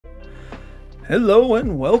Hello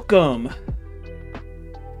and welcome.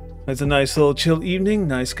 It's a nice little chill evening,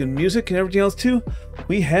 nice good music and everything else too.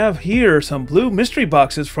 We have here some blue mystery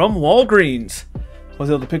boxes from Walgreens. I was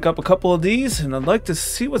able to pick up a couple of these and I'd like to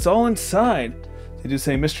see what's all inside. They do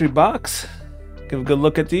say mystery box. Give a good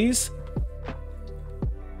look at these.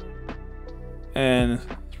 And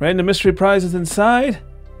random mystery prizes inside.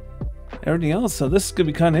 Everything else, so this is going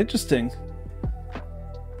to be kind of interesting.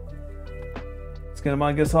 Let's get them,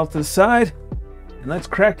 I guess, off to the side. And let's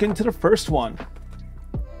crack into the first one.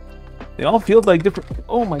 They all feel like different...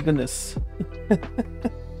 Oh my goodness.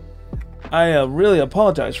 I really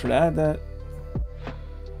apologize for that.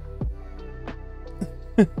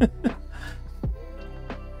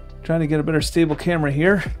 Trying to get a better stable camera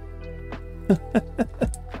here.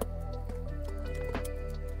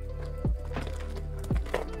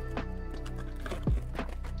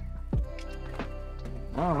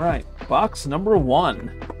 All right, box number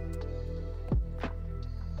 1.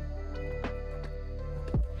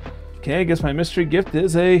 Okay, I guess my mystery gift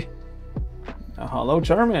is a hollow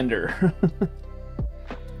Charmander.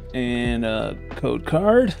 And a code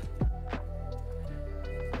card.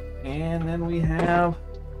 And then we have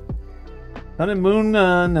Sun and Moon,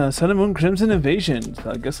 Sun and Moon Crimson Invasion.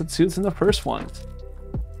 So I guess it suits in the first one.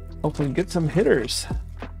 Hopefully get some hitters.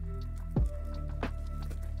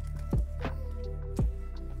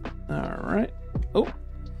 Alright. Oh,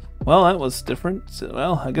 well, that was different. So,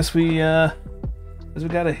 well, I guess we got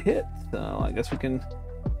a hit. So I guess we can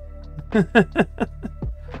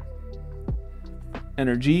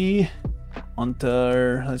energy onto.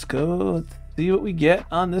 Let's go. Let's see what we get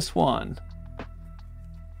on this one.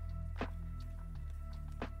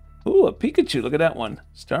 Ooh, a Pikachu. Look at that one.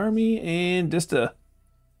 Starmie and just a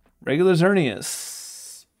regular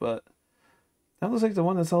Xerneas. But that looks like the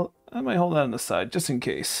one that's all. I might hold that on the side just in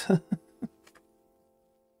case.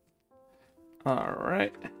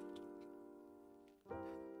 Alright.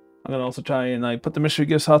 I'm gonna also try and put the mystery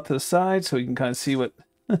gifts off to the side so you can kind of see what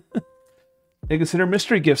they consider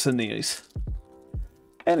mystery gifts in these.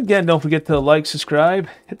 And again, don't forget to like, subscribe,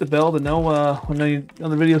 hit the bell to know when the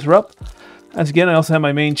other videos are up. As again, I also have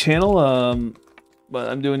my main channel, but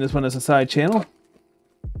I'm doing this one as a side channel.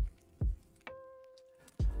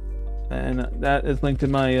 And that is linked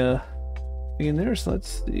in my thing in there. So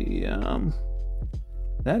let's see.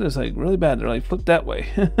 That is like really bad. They're like flipped that way.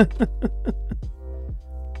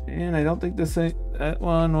 And I don't think that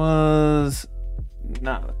one was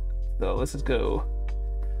not. So let's just go.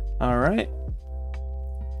 All right.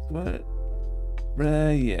 What?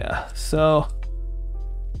 Yeah. So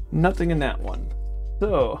nothing in that one.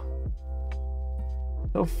 So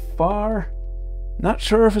far, not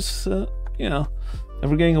sure if it's ever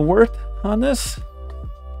getting a worth on this.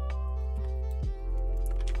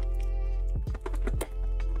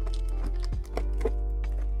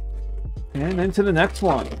 And into the next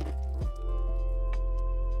one.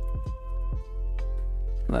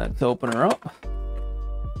 Let's open her up.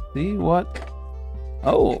 See what?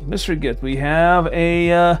 Oh, mystery gift. We have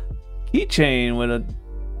a keychain with a.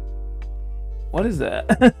 What is that?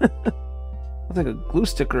 Looks like a glue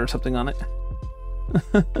sticker or something on it.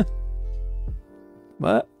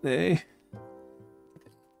 But they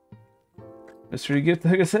mystery gift.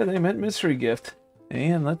 Like I said, they meant mystery gift.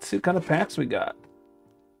 And let's see what kind of packs we got.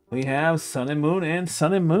 We have Sun and Moon and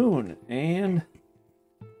Sun and Moon. And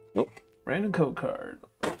oh, random code card.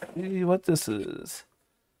 Let's see what this is.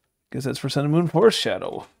 Guess that's for Sun and Moon Forest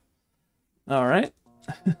Shadow. Alright.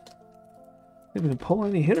 See if we can pull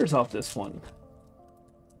any hitters off this one.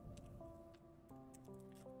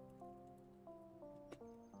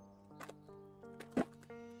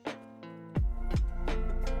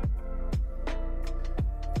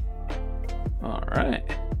 Alright.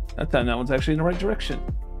 That time that one's actually in the right direction.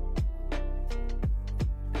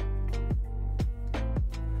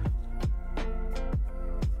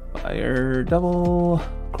 Fire Double,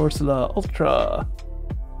 Corsola Ultra,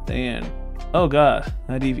 and oh god,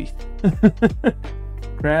 not Eevee.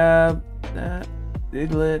 Crab, that,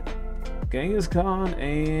 Diglett, Kangaskhan,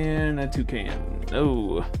 and a Toucan.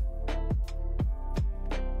 Oh.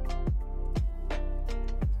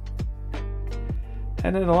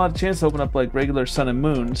 And then a lot of chance to open up like regular Sun and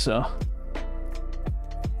Moon, so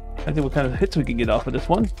I think what kind of hits we can get off of this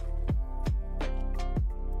one.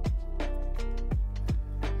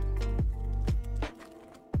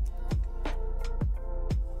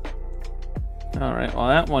 Alright, well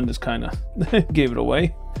that one just kind of gave it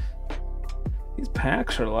away. These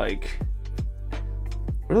packs are like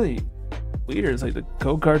really weird. It's like the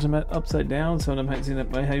code cards are upside down. Some of them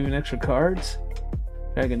might have even extra cards.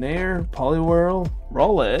 Dragonair, Poliwhirl,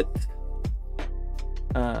 Rowlet,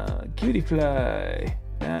 Cutie Fly.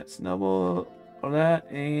 That Snubble, or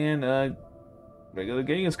that, and regular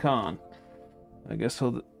Genghis-Khan. I guess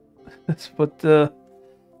so. Let's put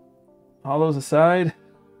hollows aside.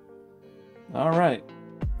 All right.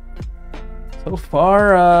 So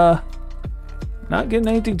far, not getting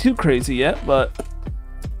anything too crazy yet, but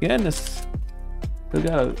again, this we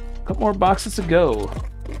got a couple more boxes to go.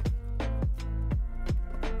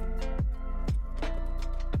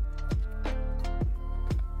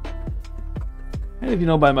 And if you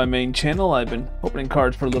know by my main channel, I've been opening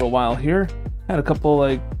cards for a little while here. Had a couple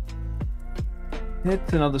like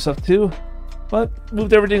hits and other stuff too, but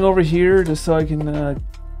moved everything over here just so I can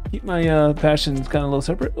keep my passions kind of a little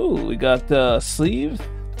separate. Ooh, we got sleeves.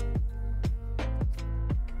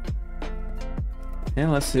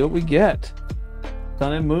 And let's see what we get.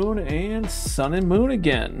 Sun and Moon and Sun and Moon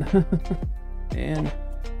again. And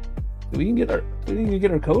we didn't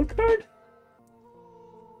get our code card?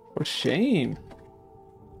 For shame.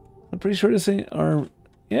 I'm pretty sure this ain't our,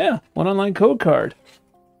 yeah, one online code card.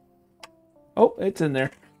 Oh, it's in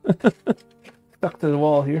there. Stuck to the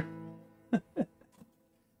wall here.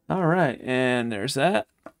 All right, and there's that.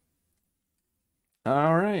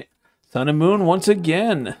 All right, Sun and Moon once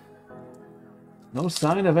again. No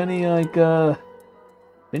sign of any like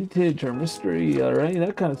vintage or mystery or any of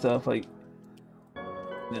that kind of stuff. Like,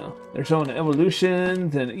 you know, they're showing the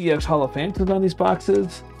evolutions and EX Hall of Phantoms on these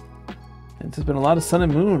boxes. And there's been a lot of Sun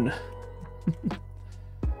and Moon.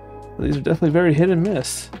 These are definitely very hit and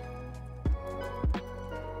miss.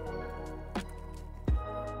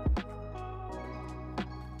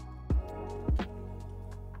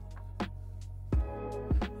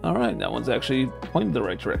 All right, that one's actually pointing the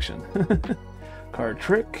right direction. Card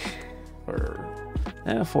trick, or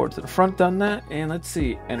forward to the front on that, and let's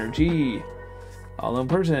see, energy, all in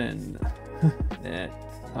person.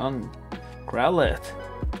 Growlithe,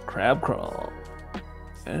 crab crawl,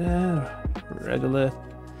 regular,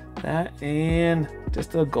 that, and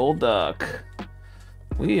just a gold duck.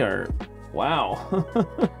 We are, wow.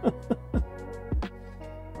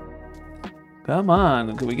 Come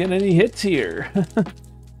on, can we get any hits here?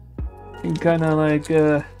 You kind of like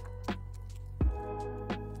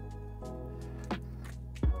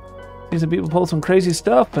see some people pull some crazy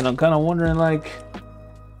stuff, and I'm kind of wondering, like,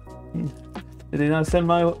 did they not send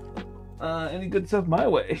my any good stuff my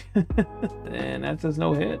way? And that says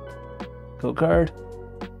no hit. Code card.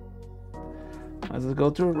 Let's just go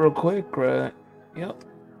through it real quick. Yep.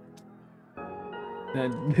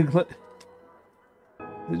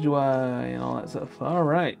 Digui and all that stuff. All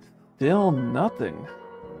right. Still nothing.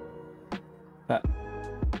 Got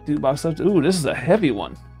 2 box left. Ooh, this is a heavy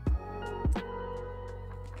one.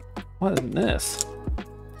 What is this?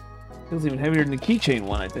 Feels even heavier than the keychain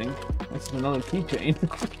one, I think. That's another keychain.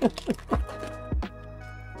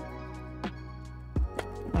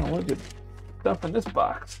 Oh, what good stuff in this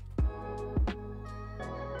box.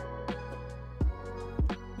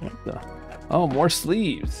 What the? Oh, more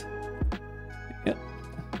sleeves. Yep.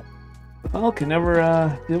 Well, can never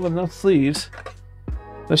deal with enough sleeves.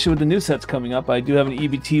 Especially with the new sets coming up. I do have an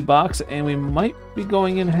EBT box, and we might be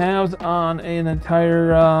going in halves on an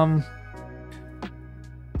entire,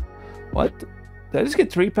 what? Did I just get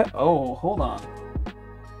 3 packs? Oh, hold on.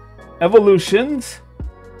 Evolutions.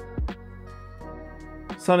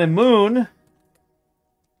 Sun and Moon.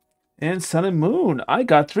 And Sun and Moon. I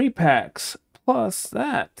got 3 packs. Plus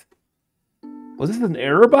that. Was this an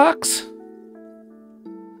error box?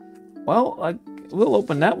 Well, we'll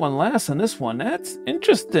open that one last on this one. That's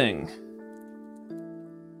interesting.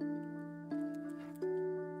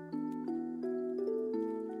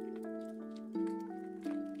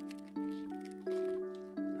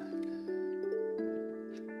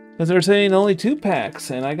 Because they're saying only 2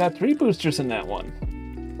 packs, and I got 3 boosters in that one.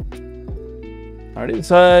 Alright,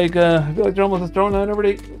 it's like, I feel like they're almost throwing out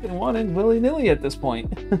everybody they want in willy-nilly at this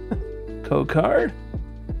point. Code card.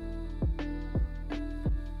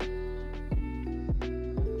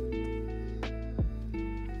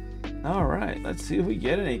 Alright, let's see if we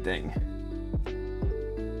get anything.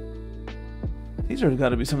 These are got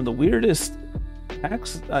to be some of the weirdest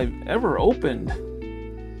packs I've ever opened.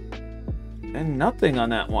 And nothing on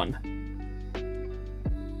that one.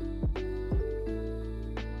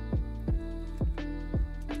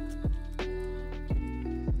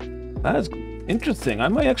 That's interesting. I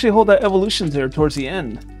might actually hold that Evolutions there towards the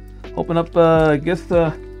end. Open up, I guess,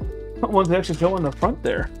 the ones that actually show on the front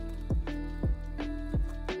there.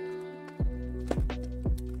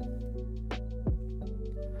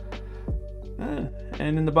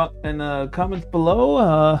 And in the comments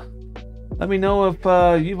below, let me know if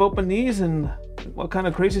you've opened these and what kind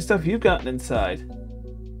of crazy stuff you've gotten inside.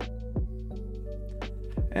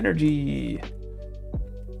 Energy.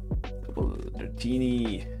 Double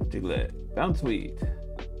Dratini. Diglett. Bountweed.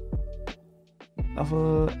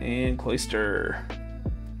 Alpha and Cloyster.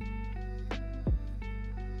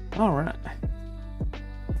 Alright.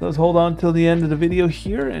 So let's hold on till the end of the video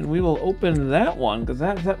here and we will open that one because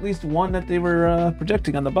that's at least one that they were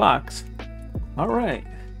projecting on the box. Alright.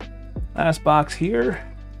 Last box here.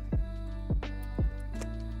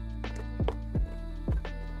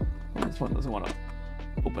 This one doesn't want to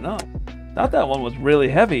open up. Thought that one was really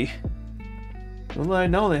heavy. Little did I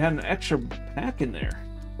know they had an extra pack in there.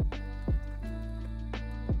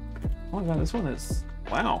 Oh my god, this one is...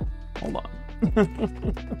 Wow. Hold on.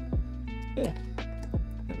 Yeah.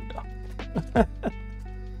 There we go.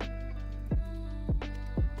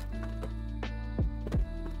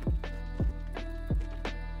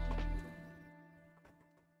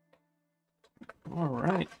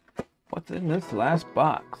 Alright. What's in this last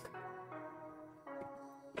box?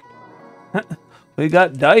 We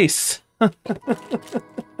got dice.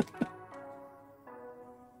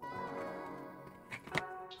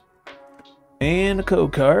 And a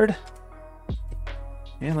code card.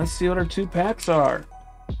 And let's see what our 2 packs are.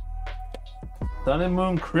 Sun and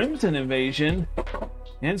Moon Crimson Invasion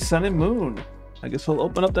and Sun and Moon. I guess we'll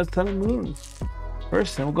open up that Sun and Moon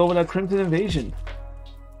first, and we'll go with that Crimson Invasion.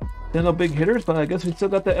 They're no big hitters, but I guess we still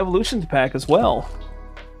got the Evolutions pack as well.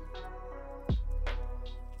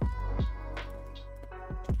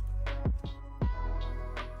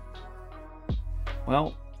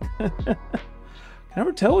 Well, can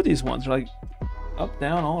never tell with these ones. They're like up,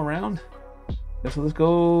 down, all around. Guess we'll just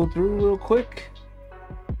go through real quick.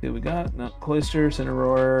 See what we got. No, Cloyster,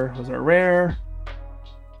 Cineroar was our rare.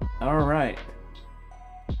 Alright.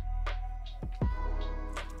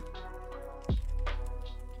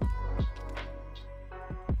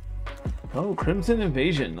 Oh, Crimson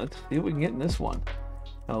Invasion. Let's see what we can get in this one.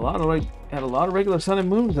 Had a lot of regular Sun and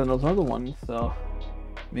Moons on those other ones, so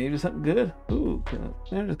maybe something good. Ooh,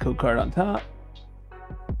 there's a code card on top.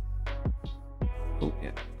 Oh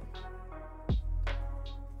yeah.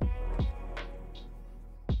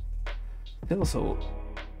 Still so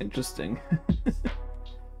interesting.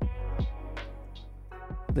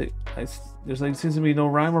 There's like seems to be no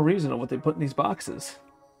rhyme or reason on what they put in these boxes.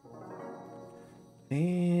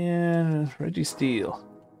 And Reggie Steele.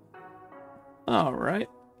 All right.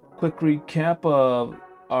 Quick recap of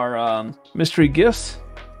our mystery gifts.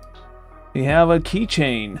 We have a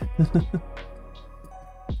keychain,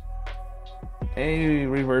 a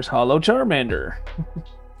reverse hollow Charmander,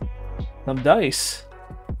 some dice,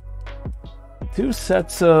 2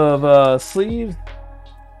 sets of sleeves,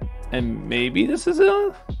 and maybe this is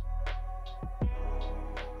a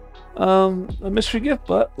mystery gift,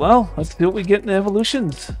 but well, let's see what we get in the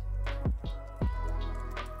Evolutions.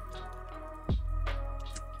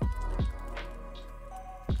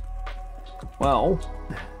 Well,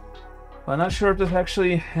 I'm not sure if this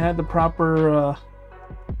actually had the proper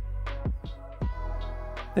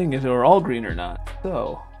thing, if they were all green or not.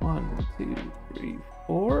 So, 1, 2, 3,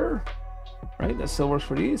 4. Right, that still works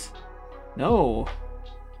for these? No.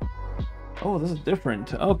 Oh, this is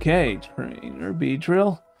different. Okay, Trainer,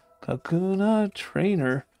 Beedrill, Kakuna,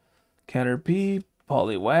 Trainer, Caterpie,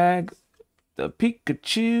 Poliwag, the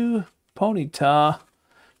Pikachu, Ponyta,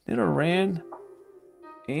 Nidoran,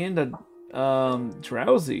 and a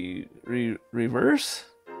Drowsy reverse.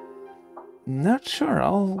 Not sure.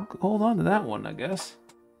 I'll hold on to that one, I guess.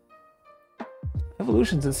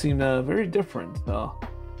 Evolutions have seemed very different, so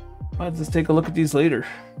might just take a look at these later.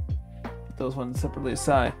 Put those ones separately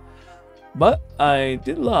aside. But I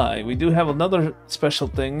did lie. We do have another special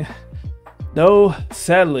thing. No,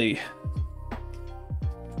 sadly,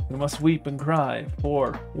 we must weep and cry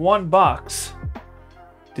for 1 box.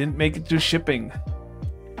 Didn't make it through shipping.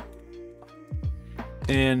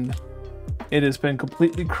 And it has been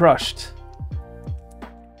completely crushed.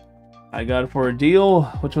 I got it for a deal,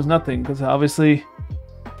 which was nothing, because obviously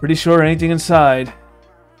pretty sure anything inside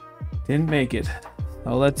didn't make it.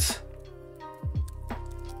 So let's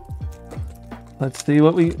see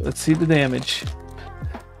let's see the damage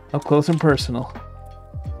up close and personal.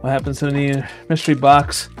 What happens when the mystery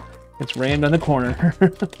box gets rammed on the corner?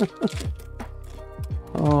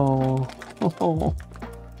 Oh.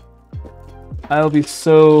 I'll be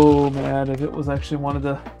so mad if it was actually one of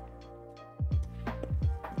the...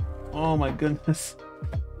 Oh my goodness.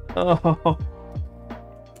 Oh.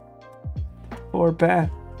 Poor Pat.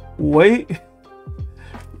 Wait.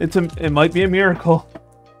 It might be a miracle.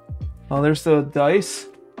 Oh, there's the dice.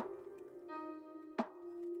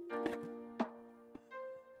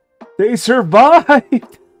 They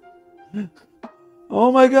survived!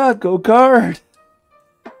 Oh my god, go card!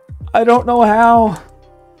 I don't know how.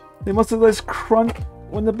 They must have just crunched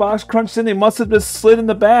when the box crunched in. They must have just slid in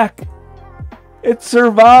the back. It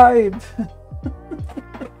survived.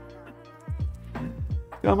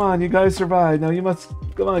 Come on, you guys survived. Now you must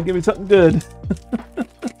come on, give me something good.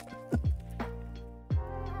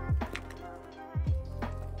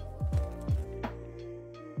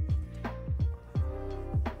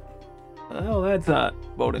 Well, that's not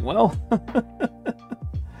boding well.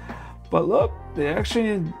 But look, they're actually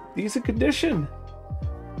in decent condition.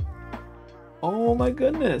 Oh my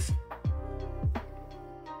goodness.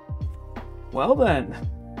 Well then.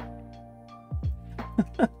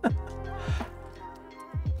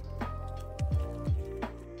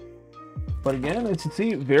 But again, as you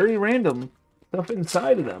see, very random stuff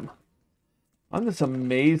inside of them. I'm just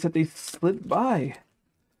amazed that they slid by.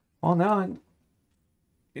 Well, now,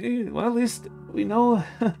 well, at least we know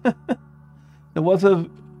it was a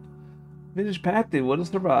vintage pack. They would have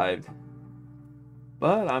survived.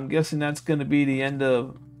 But I'm guessing that's going to be the end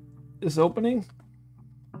of this opening.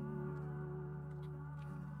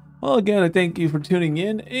 Well, again, I thank you for tuning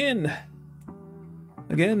in. And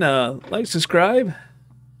again, like, subscribe.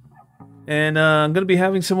 And I'm going to be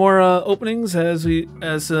having some more openings as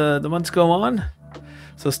the months go on.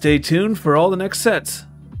 So stay tuned for all the next sets.